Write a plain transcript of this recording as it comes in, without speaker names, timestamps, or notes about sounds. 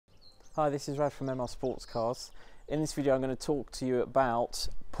Hi, this is Rad from MR Sportscars. In this video I'm going to talk to you about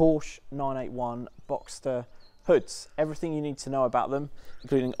Porsche 981 Boxster hoods. Everything you need to know about them,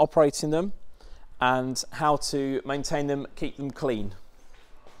 including operating them and how to maintain them, keep them clean.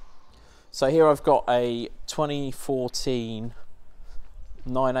 So here I've got a 2014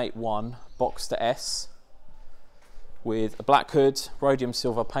 981 Boxster S with a black hood, rhodium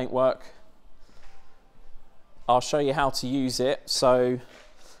silver paintwork. I'll show you how to use it. So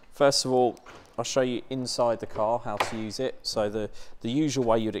first of all, I'll show you inside the car how to use it. So the usual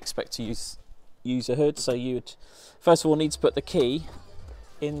way you'd expect to use a hood. So you'd first of all need to put the key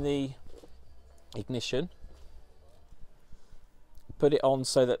in the ignition, put it on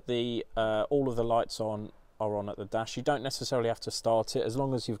so that the all of the lights are on at the dash. You don't necessarily have to start it, as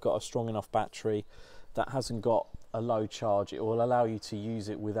long as you've got a strong enough battery that hasn't got a low charge. It will allow you to use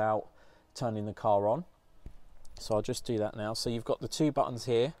it without turning the car on. So I'll just do that now. So you've got the two buttons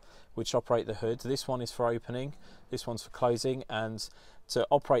here which operate the hood. This one is for opening, this one's for closing, and to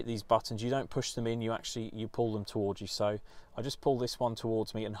operate these buttons you don't push them in, you pull them towards you. So I just pull this one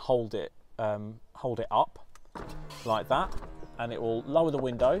towards me and hold it up like that, and it will lower the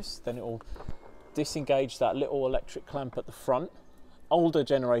windows. Then it will disengage that little electric clamp at the front. Older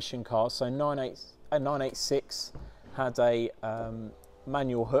generation cars, so 986 had a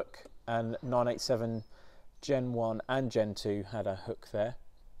manual hook, and 987 Gen 1 and Gen 2 had a hook there.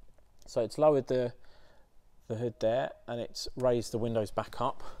 So it's lowered the hood there, and it's raised the windows back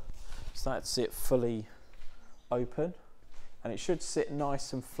up. So that's it fully open, and it should sit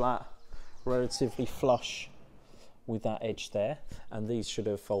nice and flat, relatively flush with that edge there, and these should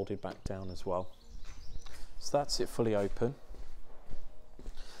have folded back down as well. So that's it fully open.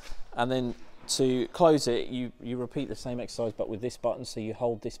 And then to close it, you repeat the same exercise but with this button. So you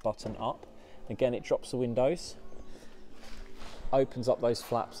hold this button up, again it drops the windows, opens up those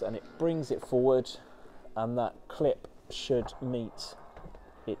flaps, and it brings it forward, and that clip should meet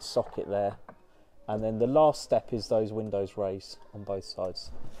its socket there. And then the last step is those windows raise on both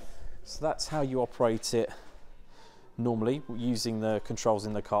sides. So that's how you operate it normally using the controls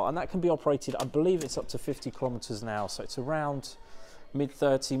in the car, and that can be operated, I believe it's up to 50 kilometers an hour, so it's around mid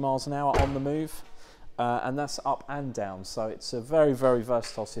 30 miles an hour on the move, and that's up and down. So it's a very, very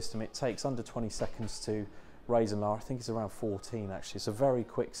versatile system. It takes under 20 seconds to raise and lower. I think it's around 14 actually. It's a very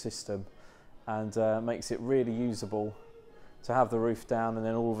quick system, and makes it really usable to have the roof down and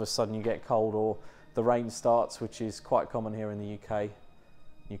then all of a sudden you get cold or the rain starts, which is quite common here in the UK.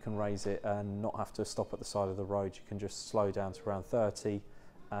 You can raise it and not have to stop at the side of the road. You can just slow down to around 30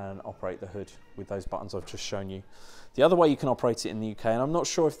 and operate the hood with those buttons I've just shown you. The other way you can operate it in the UK, and I'm not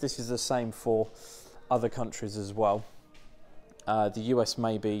sure if this is the same for other countries as well. The US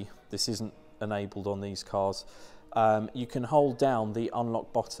maybe this isn't enabled on these cars. You can hold down the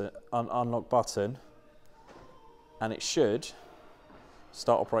unlock button, and it should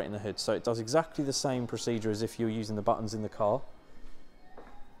start operating the hood. So it does exactly the same procedure as if you were using the buttons in the car.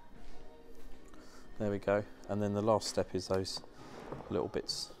 There we go. And then the last step is those little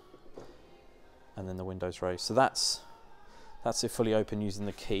bits, and then the windows raised. So that's it fully open using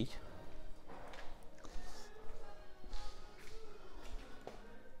the key.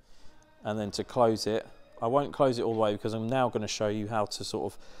 And then to close it, I won't close it all the way because I'm now going to show you how to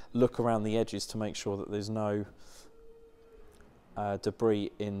sort of look around the edges to make sure that there's no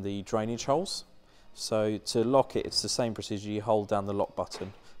debris in the drainage holes. So to lock it, it's the same procedure. You hold down the lock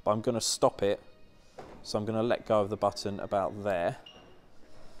button, but I'm going to stop it. So I'm going to let go of the button about there,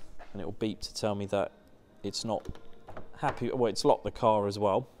 and it will beep to tell me that it's not happy. Well, it's locked the car as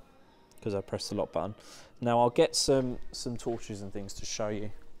well because I pressed the lock button. Now I'll get some torches and things to show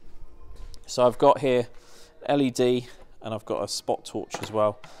you. So I've got here LED, and I've got a spot torch as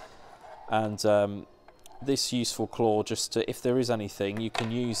well, and this useful claw, just to, if there is anything, you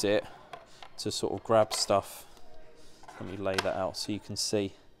can use it to sort of grab stuff. Let me lay that out so you can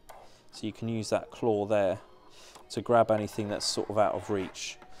see. So you can use that claw there to grab anything that's sort of out of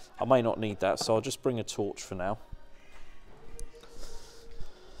reach. I may not need that, so I'll just bring a torch for now.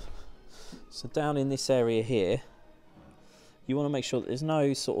 So down in this area here, you want to make sure that there's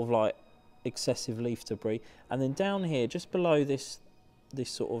no sort of like excessive leaf debris. And then down here, just below this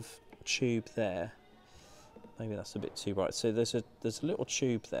sort of tube there, maybe that's a bit too bright. So there's a little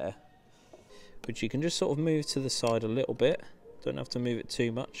tube there, which you can just sort of move to the side a little bit. Don't have to move it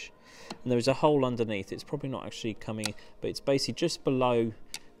too much. And there is a hole underneath. It's probably not actually coming, but it's basically just below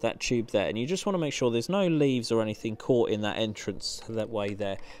that tube there, and you just want to make sure there's no leaves or anything caught in that entrance that way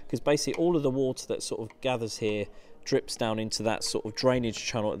there, because basically all of the water that sort of gathers here drips down into that sort of drainage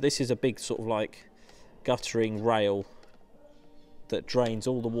channel. This is a big sort of like guttering rail that drains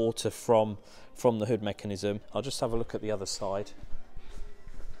all the water from the hood mechanism. I'll just have a look at the other side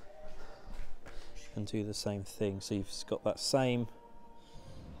and do the same thing. So you've got that same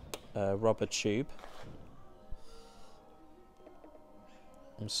rubber tube.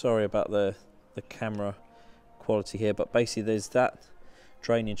 I'm sorry about the camera quality here, but basically there's that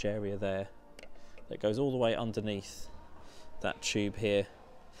drainage area there that goes all the way underneath that tube here,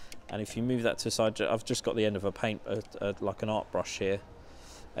 and if you move that to the side, I've just got the end of a paint like an art brush here,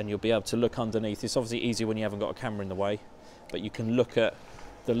 and you'll be able to look underneath. It's obviously easier when you haven't got a camera in the way, but you can look at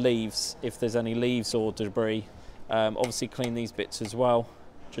the leaves if there's any leaves or debris. Obviously clean these bits as well,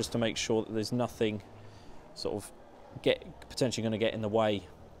 just to make sure that there's nothing sort of potentially going to get in the way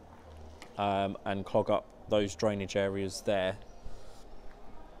and clog up those drainage areas there.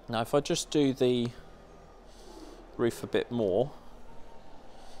 Now if I just do the roof a bit more,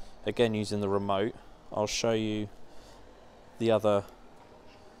 again using the remote, I'll show you the other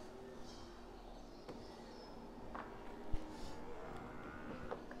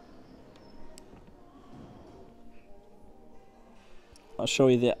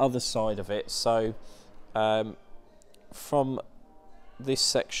side of it. So from this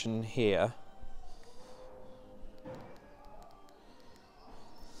section here,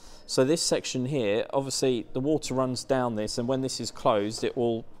 obviously the water runs down this, and when this is closed, it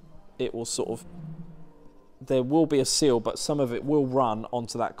will sort of, there will be a seal, but some of it will run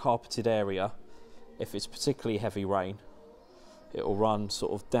onto that carpeted area. If it's particularly heavy rain, it will run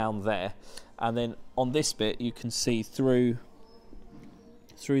sort of down there, and then on this bit you can see through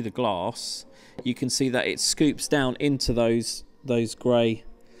the glass, you can see that it scoops down into those grey,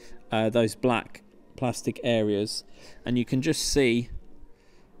 those black plastic areas, and you can just see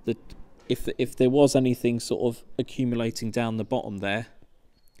that if there was anything sort of accumulating down the bottom there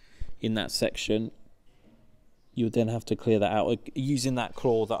in that section, you would then have to clear that out using that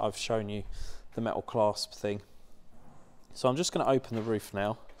claw that I've shown you, the metal clasp thing. So I'm just going to open the roof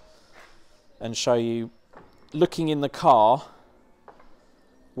now and show you, looking in the car,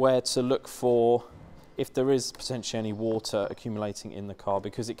 where to look for if there is potentially any water accumulating in the car,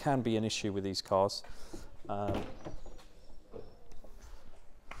 because it can be an issue with these cars. So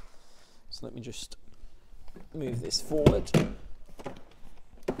let me just move this forward.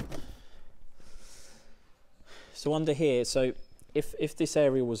 So under here, so if this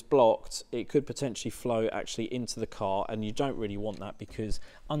area was blocked, it could potentially flow actually into the car, and you don't really want that, because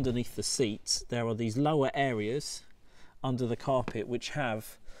underneath the seats there are these lower areas under the carpet which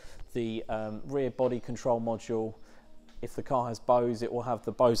have the rear body control module. If the car has Bose, it will have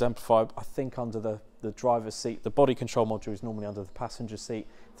the Bose amplifier, I think, under the driver's seat. The body control module is normally under the passenger seat.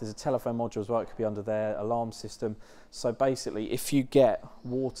 If there's a telephone module as well, it could be under there, alarm system. So basically, if you get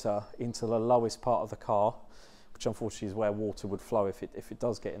water into the lowest part of the car, which unfortunately is where water would flow if it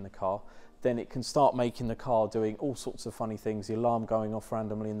does get in the car, then it can start making the car doing all sorts of funny things. The alarm going off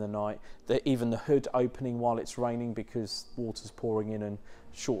randomly in the night, even the hood opening while it's raining because water's pouring in and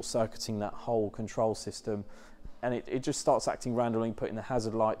short-circuiting that whole control system. And it just starts acting randomly, putting the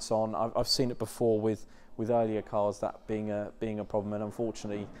hazard lights on. I've seen it before with earlier cars, that being a problem. And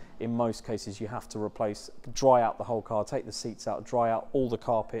unfortunately, in most cases, you have to dry out the whole car, take the seats out, dry out all the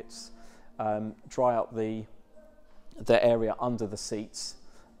carpets, dry out the area under the seats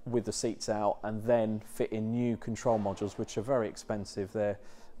with the seats out, and then fit in new control modules, which are very expensive.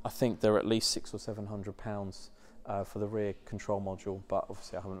 I think they're at least £600 or £700 for the rear control module, but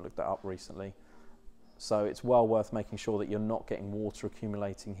obviously I haven't looked that up recently. So it's well worth making sure that you're not getting water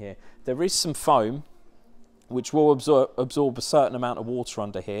accumulating here. There is some foam which will absorb a certain amount of water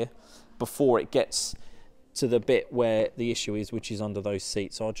under here before it gets to the bit where the issue is, which is under those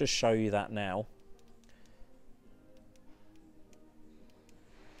seats. So I'll just show you that now.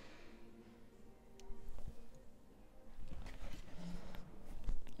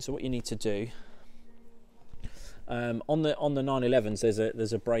 So what you need to do, on the 911s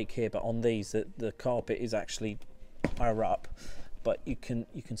there's a break here, but on these the carpet is actually higher up, but you can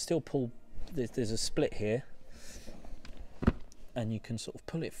still pull. There's a split here, and you can sort of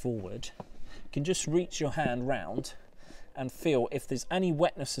pull it forward. You can just reach your hand round and feel if there's any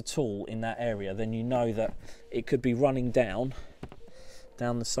wetness at all in that area, then you know that it could be running down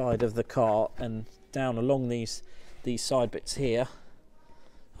the side of the car and down along these side bits here,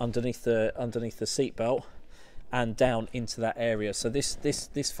 underneath the seat belt, and down into that area. So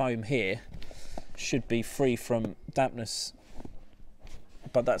this foam here should be free from dampness,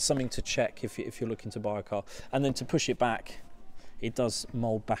 but that's something to check if you're looking to buy a car. And then to push it back, it does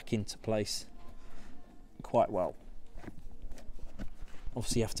mold back into place quite well.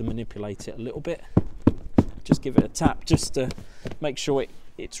 Obviously you have to manipulate it a little bit, Just give it a tap just to make sure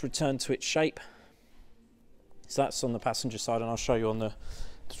it's returned to its shape. So that's on the passenger side, and I'll show you on the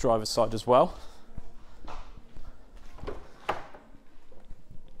driver's side as well.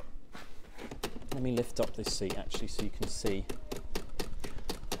 Let me lift up this seat actually so you can see.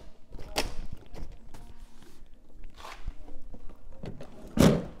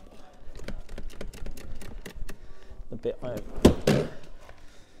 The bit over.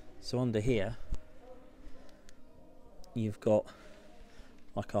 So under here, you've got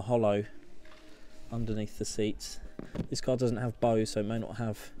like a hollow underneath the seats. This car doesn't have Bose, so it may not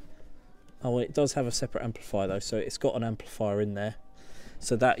have, oh, it does have a separate amplifier though, so it's got an amplifier in there,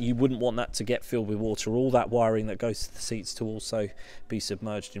 so that you wouldn't want that to get filled with water. All that wiring that goes to the seats to also be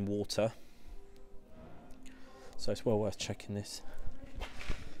submerged in water, so it's well worth checking this.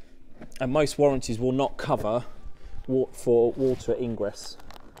 And most warranties will not cover for water ingress.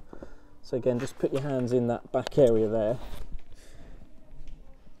 So again, just put your hands in that back area there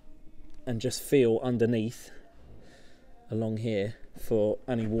and just feel underneath along here for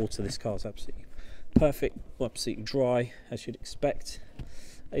any water. This car's absolutely perfect, absolutely dry as you'd expect.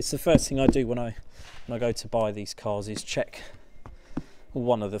 It's the first thing I do when I go to buy these cars is check, well,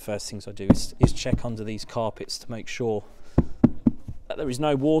 one of the first things I do is check under these carpets to make sure that there is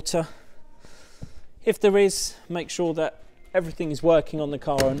no water. If there is, make sure that everything is working on the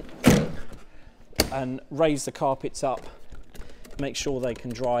car, and raise the carpets up, make sure they can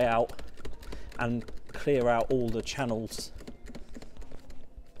dry out and clear out all the channels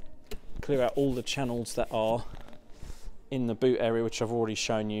that are in the boot area, which I've already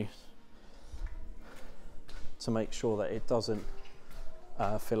shown you, to make sure that it doesn't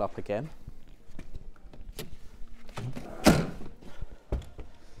fill up again.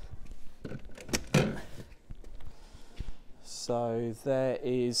 So there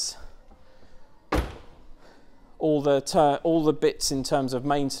is all the bits in terms of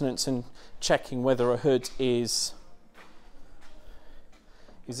maintenance and checking whether a hood is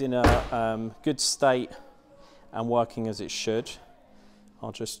in a good state and working as it should.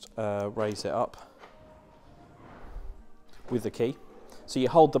 I'll just raise it up with the key. So you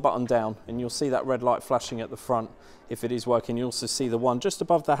hold the button down and you'll see that red light flashing at the front if it is working. You also see the one just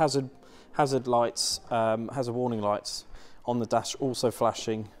above the hazard lights, hazard warning lights on the dash also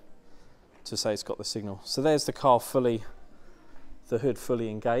flashing to say it's got the signal. So there's the car fully, the hood fully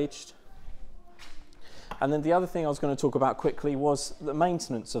engaged. And then the other thing I was going to talk about quickly was the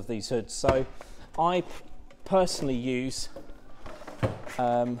maintenance of these hoods. So I personally use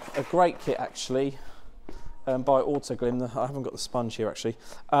a great kit actually by Autoglym. I haven't got the sponge here actually.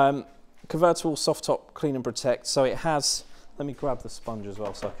 Convertible soft top clean and protect. So it has, let me grab the sponge as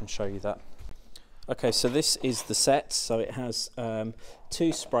well so I can show you that. Okay, so this is the set. So it has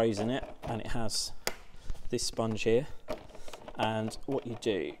 2 sprays in it, and it has this sponge here. And what you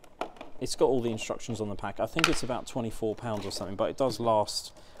do, it's got all the instructions on the pack. I think it's about £24 or something, but it does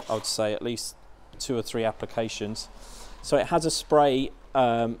last, I would say, at least 2 or 3 applications. So it has a spray,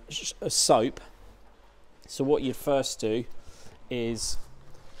 a soap. So what you'd first do is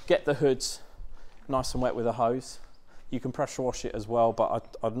get the hoods nice and wet with a hose. You can pressure wash it as well,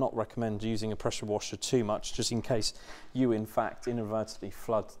 but I'd not recommend using a pressure washer too much, just in case you, in fact, inadvertently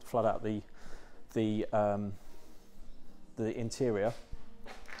flood out the interior.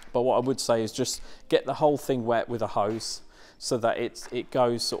 But what I would say is just get the whole thing wet with a hose, so that it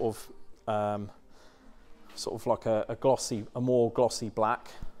goes sort of like a more glossy black.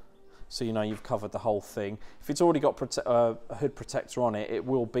 So you know you've covered the whole thing. If it's already got a hood protector on it, it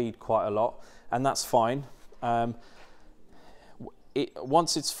will bead quite a lot, and that's fine.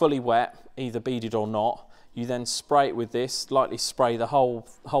 Once it's fully wet, either beaded or not, you then spray it with this, lightly spray the whole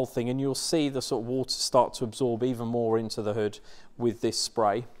thing, and you'll see the sort of water start to absorb even more into the hood with this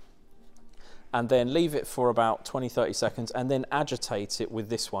spray. And then leave it for about 20-30 seconds, and then agitate it with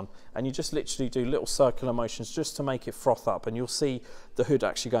this one. And you just literally do little circular motions just to make it froth up, and you'll see the hood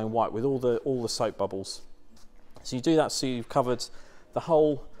actually going white with all the soap bubbles. So you do that so you've covered the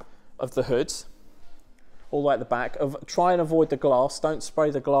whole of the hood, all the way at the back. Try and avoid the glass. Don't spray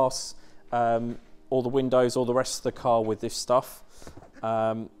the glass or the windows or the rest of the car with this stuff.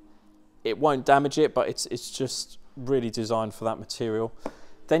 It won't damage it, but it's just really designed for that material.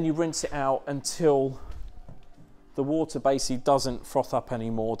 Then you rinse it out until the water basically doesn't froth up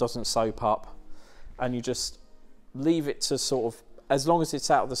anymore, doesn't soap up, and you just leave it to sort of, as long as it's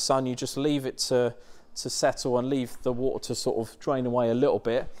out of the sun, you just leave it to settle and leave the water to sort of drain away a little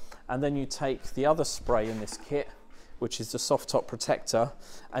bit. And then you take the other spray in this kit, which is the soft top protector,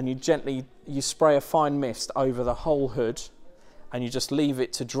 and you spray a fine mist over the whole hood, and you just leave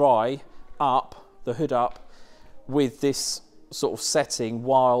it to dry up, the hood up, with this sort of setting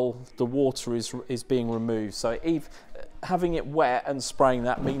while the water is being removed. So having it wet and spraying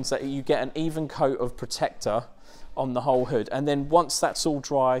that means that you get an even coat of protector on the whole hood. And then once that's all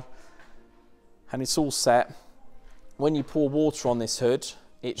dry and it's all set, when you pour water on this hood,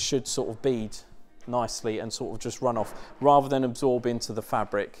 it should sort of bead nicely and sort of just run off rather than absorb into the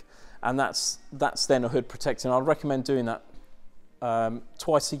fabric. And that's then a hood protecting. I'd recommend doing that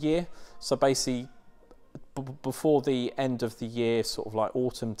twice a year. So basically before the end of the year, sort of like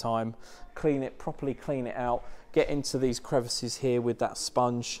autumn time, properly clean it out, get into these crevices here with that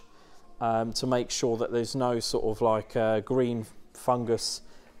sponge to make sure that there's no sort of like green fungus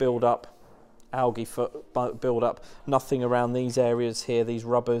build up, algae build up, nothing around these areas here. These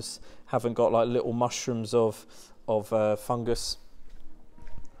rubbers haven't got like little mushrooms of fungus.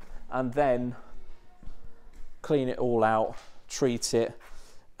 And then clean it all out, treat it,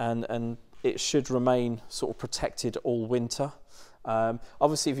 and it should remain sort of protected all winter.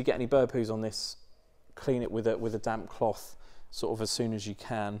 Obviously, if you get any bird poos on this, clean it with a damp cloth sort of as soon as you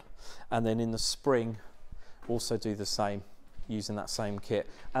can. And then in the spring, also do the same, using that same kit.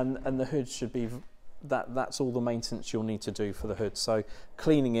 And the hood should be, that's all the maintenance you'll need to do for the hood. So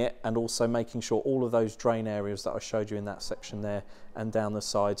cleaning it and also making sure all of those drain areas that I showed you in that section there and down the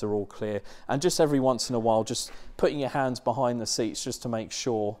sides are all clear. And just every once in a while, just putting your hands behind the seats just to make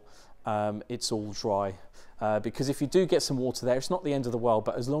sure it's all dry. Because if you do get some water there, it's not the end of the world,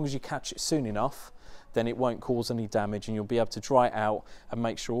 but as long as you catch it soon enough, then it won't cause any damage and you'll be able to dry it out and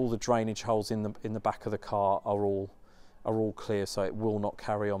make sure all the drainage holes in the back of the car are all clear, so it will not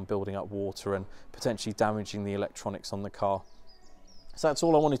carry on building up water and potentially damaging the electronics on the car. So that's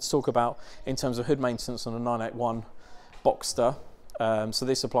all I wanted to talk about in terms of hood maintenance on a 981 Boxster. So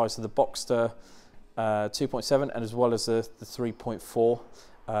this applies to the Boxster 2.7 and as well as the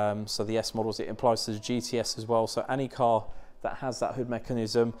 3.4. So the S models, it applies to the GTS as well. So any car that has that hood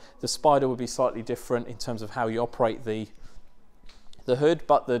mechanism, the Spider would be slightly different in terms of how you operate the hood,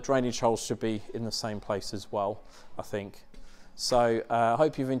 but the drainage holes should be in the same place as well, I think. So I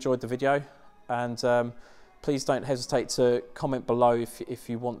hope you've enjoyed the video, and please don't hesitate to comment below if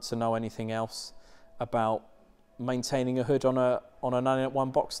you want to know anything else about maintaining a hood on a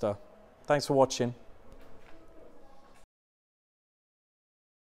 981 Boxster. Thanks for watching.